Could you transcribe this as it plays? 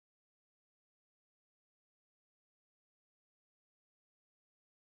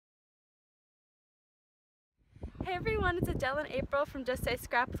Hey everyone, it's Adele and April from Just Say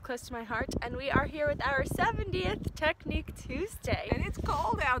Scrap with Close to My Heart, and we are here with our 70th Technique Tuesday. And it's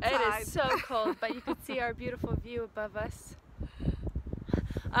cold outside. It is so cold, but you can see our beautiful view above us.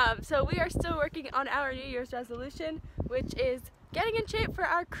 So we are still working on our New Year's resolution, which is getting in shape for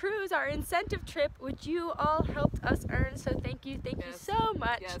our cruise, our incentive trip, which you all helped us earn. So thank you so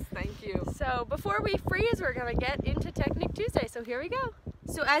much. Yes, thank you. So before we freeze, we're gonna get into Technique Tuesday. So here we go.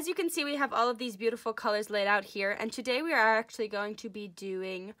 So as you can see, we have all of these beautiful colors laid out here, and today we are actually going to be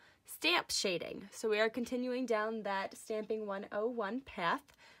doing stamp shading. So we are continuing down that Stamping 101 path,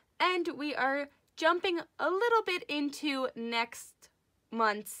 and we are jumping a little bit into next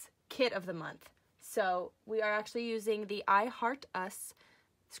month's kit of the month. So we are actually using the I Heart Us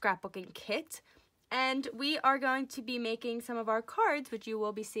scrapbooking kit, and we are going to be making some of our cards, which you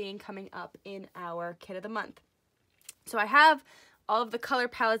will be seeing coming up in our kit of the month. So I have all of the color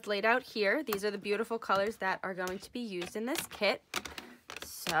palettes laid out here. These are the beautiful colors that are going to be used in this kit.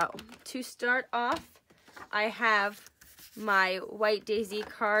 So to start off, I have my White Daisy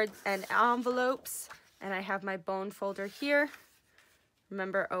cards and envelopes, and I have my bone folder here.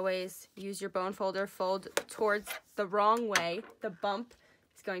 Remember, always use your bone folder, fold towards the wrong way. The bump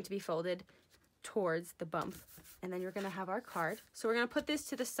is going to be folded towards the bump, and then you're going to have our card. So we're going to put this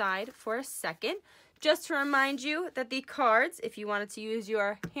to the side for a second, just to remind you that the cards, if you wanted to use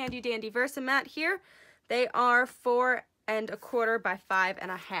your handy dandy Versamat here, they are 4 1/4 by 5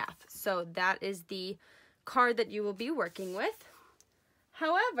 1/2. So that is the card that you will be working with.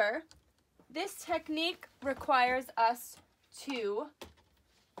 However, this technique requires us to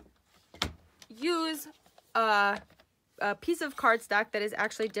use a piece of cardstock that is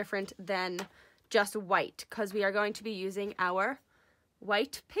actually different than just white, because we are going to be using our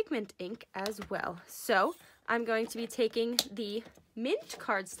white pigment ink as well. So I'm going to be taking the mint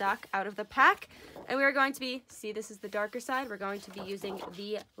cardstock out of the pack, and we are going to be, see, this is the darker side, we're going to be using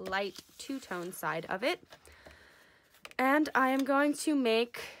the light two-tone side of it. And I am going to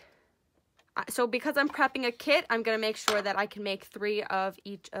make, so because I'm prepping a kit, I'm going to make sure that I can make 3 of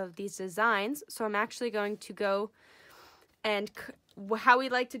each of these designs. So I'm actually going to go, and how we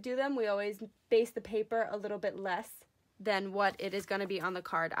like to do them, we always base the paper a little bit less than what it is going to be on the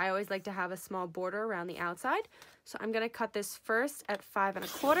card. I always like to have a small border around the outside. So I'm going to cut this first at 5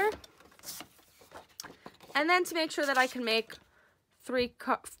 1/4. And then to make sure that I can make 3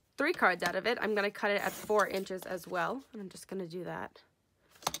 cards out of it, I'm going to cut it at 4 inches as well. And I'm just going to do that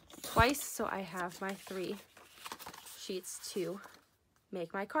twice, so I have my 3 sheets to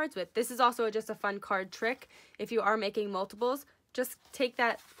make my cards with. This is also just a fun card trick. If you are making multiples, just take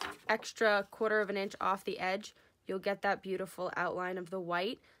that extra 1/4 of an inch off the edge. You'll get that beautiful outline of the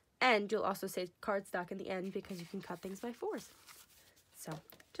white, and you'll also save cardstock in the end because you can cut things by 4s. So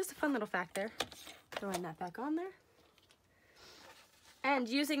just a fun little fact there. Throwing that back on there. And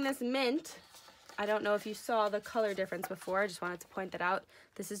using this mint, I don't know if you saw the color difference before. I just wanted to point that out.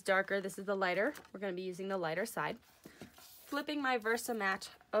 This is darker, this is the lighter. We're going to be using the lighter side. Flipping my Versamat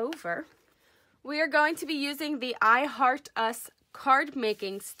over, we are going to be using the I Heart Us card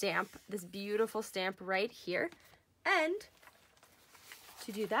making stamp, this beautiful stamp right here. And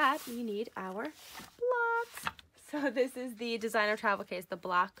to do that, we need our blocks. So this is the designer travel case, the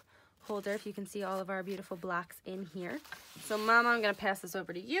block holder, if you can see all of our beautiful blocks in here. So Mama, I'm going to pass this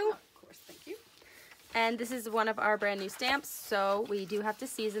over to you. Of course, thank you. And this is one of our brand new stamps, so we do have to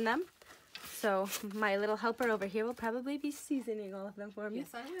season them. So my little helper over here will probably be seasoning all of them for me.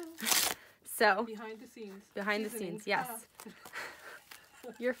 Yes, I will. So Behind the scenes. Behind the scenes, yes.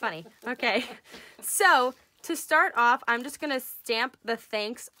 You're funny. Okay. So to start off, I'm just going to stamp the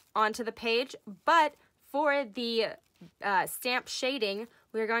thanks onto the page, but for the stamp shading,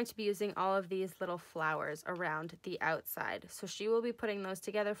 we're going to be using all of these little flowers around the outside. So she will be putting those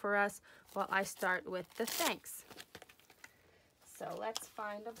together for us while I start with the thanks. So let's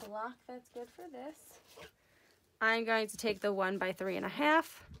find a block that's good for this. I'm going to take the 1 by 3 1/2.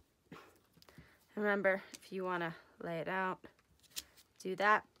 Remember, if you want to lay it out, do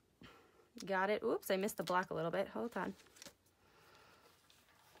that. Got it. Oops, I missed the block a little bit. Hold on.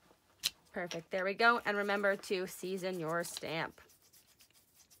 Perfect. There we go. And remember to season your stamp.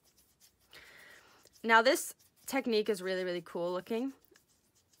 Now this technique is really, really cool looking.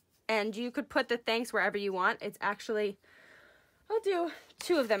 And you could put the thanks wherever you want. It's actually, I'll do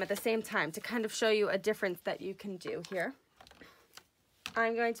 2 of them at the same time to kind of show you a difference that you can do here.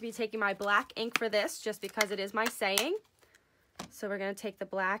 I'm going to be taking my black ink for this just because it is my saying. So we're going to take the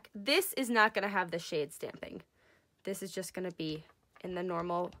black. This is not going to have the shade stamping. This is just going to be in the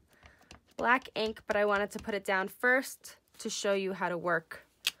normal black ink, but I wanted to put it down first to show you how to work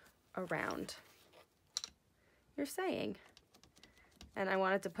around you're saying. And I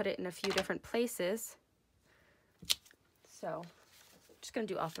wanted to put it in a few different places. So I'm just gonna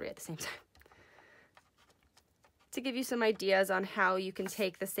do all three at the same time. To give you some ideas on how you can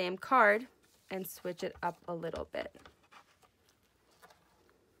take the same card and switch it up a little bit.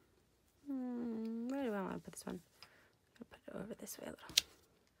 Where do I want to put this one? I'll put it over this way a little.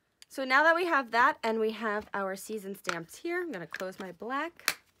 So now that we have that and we have our season stamps here, I'm going to close my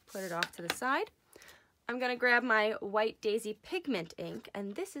black, put it off to the side. I'm going to grab my White Daisy pigment ink,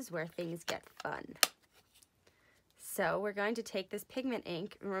 and this is where things get fun. So we're going to take this pigment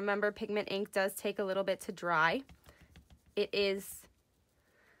ink. Remember, pigment ink does take a little bit to dry. It is,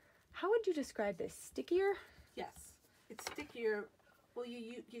 how would you describe this? Stickier? Yes, it's stickier. Well,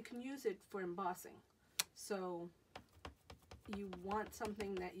 you can use it for embossing. So you want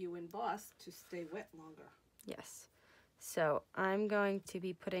something that you emboss to stay wet longer. Yes. So I'm going to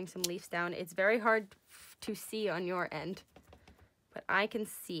be putting some leaves down. It's very hard to see on your end, but I can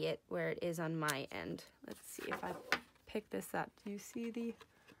see it where it is on my end. Let's see if I pick this up. Do you see the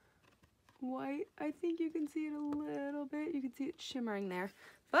white? I think you can see it a little bit. You can see it shimmering there,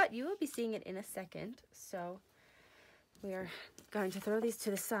 but you will be seeing it in a second. So we are going to throw these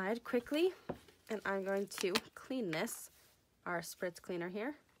to the side quickly, and I'm going to clean this, our spritz cleaner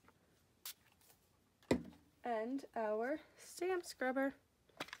here, and our stamp scrubber.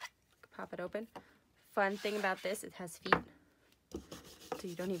 Pop it open. Fun thing about this, it has feet, so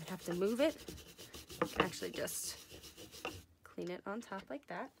you don't even have to move it. You can actually just clean it on top like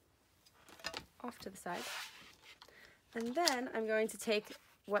that, off to the side. And then I'm going to take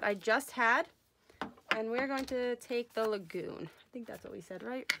what I just had, and we're going to take the lagoon. I think that's what we said,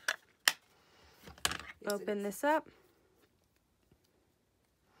 right? Yes, open this up,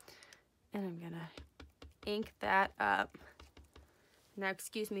 and I'm gonna ink that up. Now,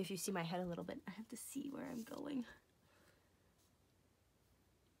 excuse me if you see my head a little bit. I have to see where I'm going.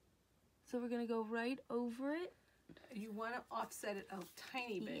 So we're gonna go right over it. You want to offset it a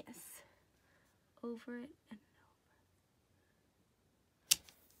tiny bit. Yes. Over it and over.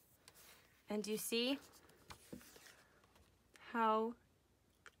 And do you see how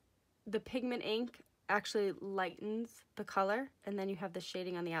the pigment ink actually lightens the color, and then you have the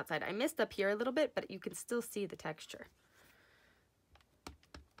shading on the outside? I missed up here a little bit, but you can still see the texture.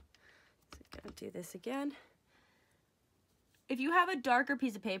 So I'm gonna do this again. If you have a darker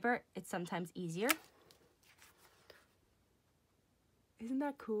piece of paper, it's sometimes easier. Isn't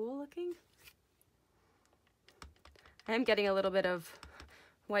that cool looking? I am getting a little bit of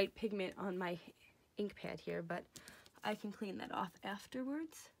white pigment on my ink pad here, but I can clean that off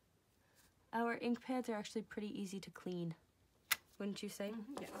afterwards. Our ink pads are actually pretty easy to clean, wouldn't you say?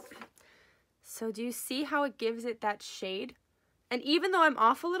 Yes. So do you see how it gives it that shade? And even though I'm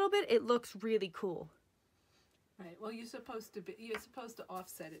off a little bit, it looks really cool. Right. Well, you're supposed to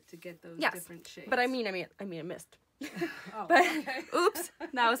offset it to get those Yes, different shades. but I mean, I missed. Oh, But okay. oops,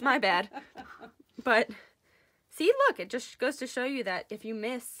 that was my bad. But see, look, it just goes to show you that if you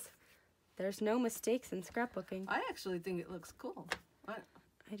miss, there's no mistakes in scrapbooking. I actually think it looks cool.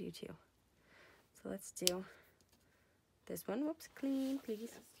 I do too. So let's do this one. Whoops, clean,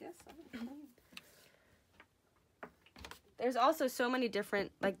 please. Yes, I'm clean. There's also so many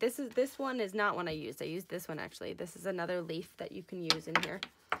different, like this one is not one I used. I used this one actually. This is another leaf that you can use in here.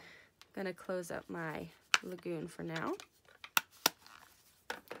 I'm gonna close up my lagoon for now.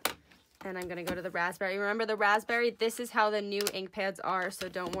 And I'm gonna go to the raspberry. Remember the raspberry? This is how the new ink pads are, so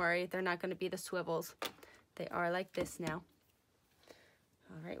don't worry. They're not gonna be the swivels. They are like this now.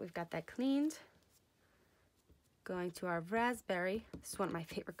 All right, we've got that cleaned. Going to our raspberry. This is one of my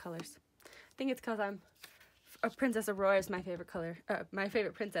favorite colors. I think it's because I'm Princess Aurora is my favorite color, my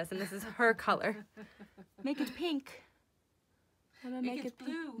favorite princess, and this is her color. Make it pink. I'm gonna make it pink.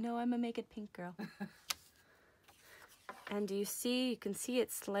 blue. No, I'm gonna make it pink, girl. And do you see? You can see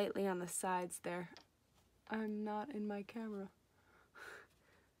it slightly on the sides there. I'm not in my camera.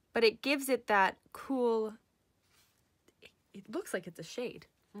 But it gives it that cool, it looks like it's a shade,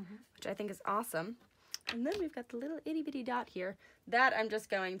 which I think is awesome. And then we've got the little itty bitty dot here. That I'm just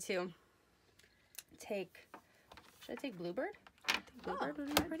going to take, should I take Bluebird? I think Bluebird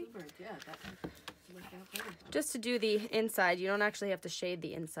would be pretty. Bluebird, yeah, that would work out very well. Just to do the inside, you don't actually have to shade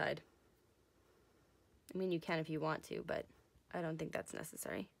the inside. I mean, you can if you want to, but I don't think that's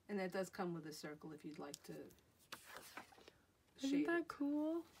necessary. And that does come with a circle if you'd like to Isn't shade that it.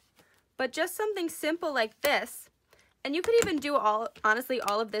 cool? But just something simple like this. And you could even do honestly,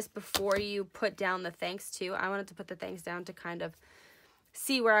 all of this before you put down the thanks too. I wanted to put the thanks down to kind of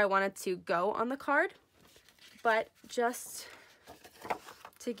see where I wanted to go on the card. But just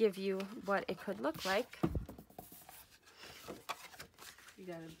to give you what it could look like, You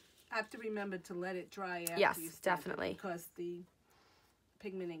gotta have to remember to let it dry after Yes, you stamp definitely. it, because the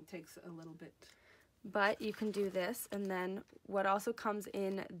pigment ink takes a little bit. But you can do this, and then what also comes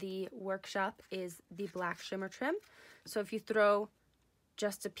in the workshop is the black shimmer trim. So if you throw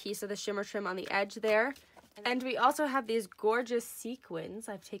just a piece of the shimmer trim on the edge there, and we also have these gorgeous sequins.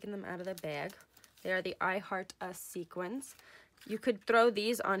 I've taken them out of the bag. They are the I Heart Us sequins. You could throw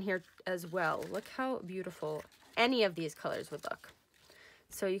these on here as well. Look how beautiful any of these colors would look.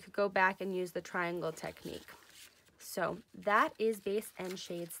 So you could go back and use the triangle technique. So that is base and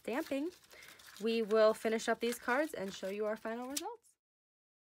shade stamping. We will finish up these cards and show you our final results.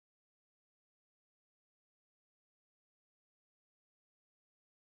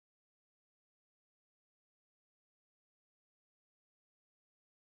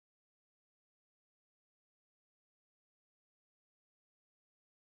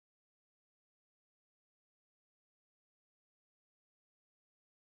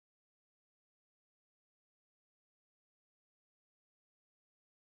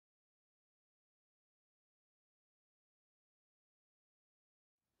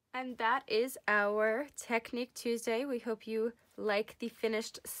 And that is our Technique Tuesday. We hope you like the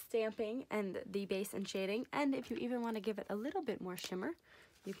finished stamping and the base and shading. And if you even want to give it a little bit more shimmer,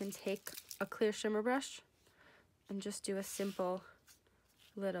 you can take a clear shimmer brush and just do a simple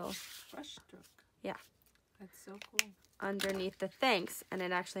little Brush stroke. Yeah. That's so cool. Underneath the thanks, and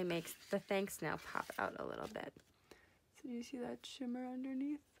it actually makes the thanks now pop out a little bit. So you see that shimmer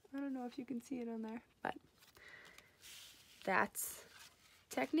underneath? I don't know if you can see it on there, but that's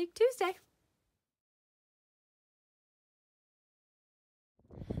Technique Tuesday.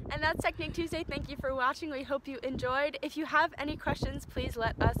 And that's Technique Tuesday. Thank you for watching. We hope you enjoyed. If you have any questions, please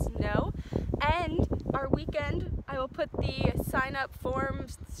let us know. And our weekend, I will put the sign up form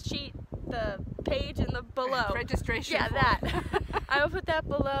sheet, the page in the below. Registration Yeah, form. that. I will put that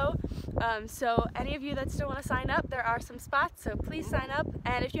below. So any of you that still want to sign up, there are some spots, so please sign up.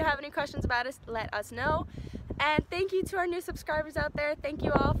 And if you have any questions about us, let us know. And thank you to our new subscribers out there. Thank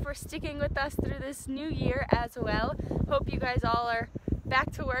you all for sticking with us through this new year as well. Hope you guys all are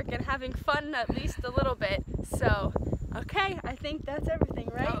back to work and having fun at least a little bit. So, okay, I think that's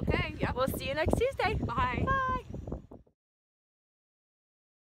everything, right? Okay, yep. We'll see you next Tuesday. Bye. Bye.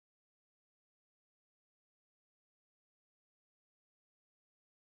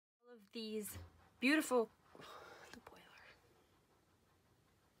 All of these beautiful, the boiler.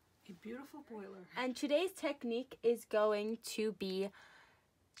 A beautiful boiler. And today's technique is going to be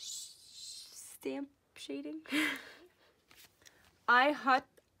stamp shading. I hut.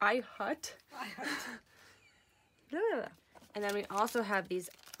 And then we also have these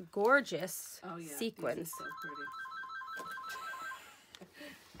gorgeous sequins. These are so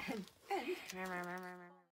pretty. and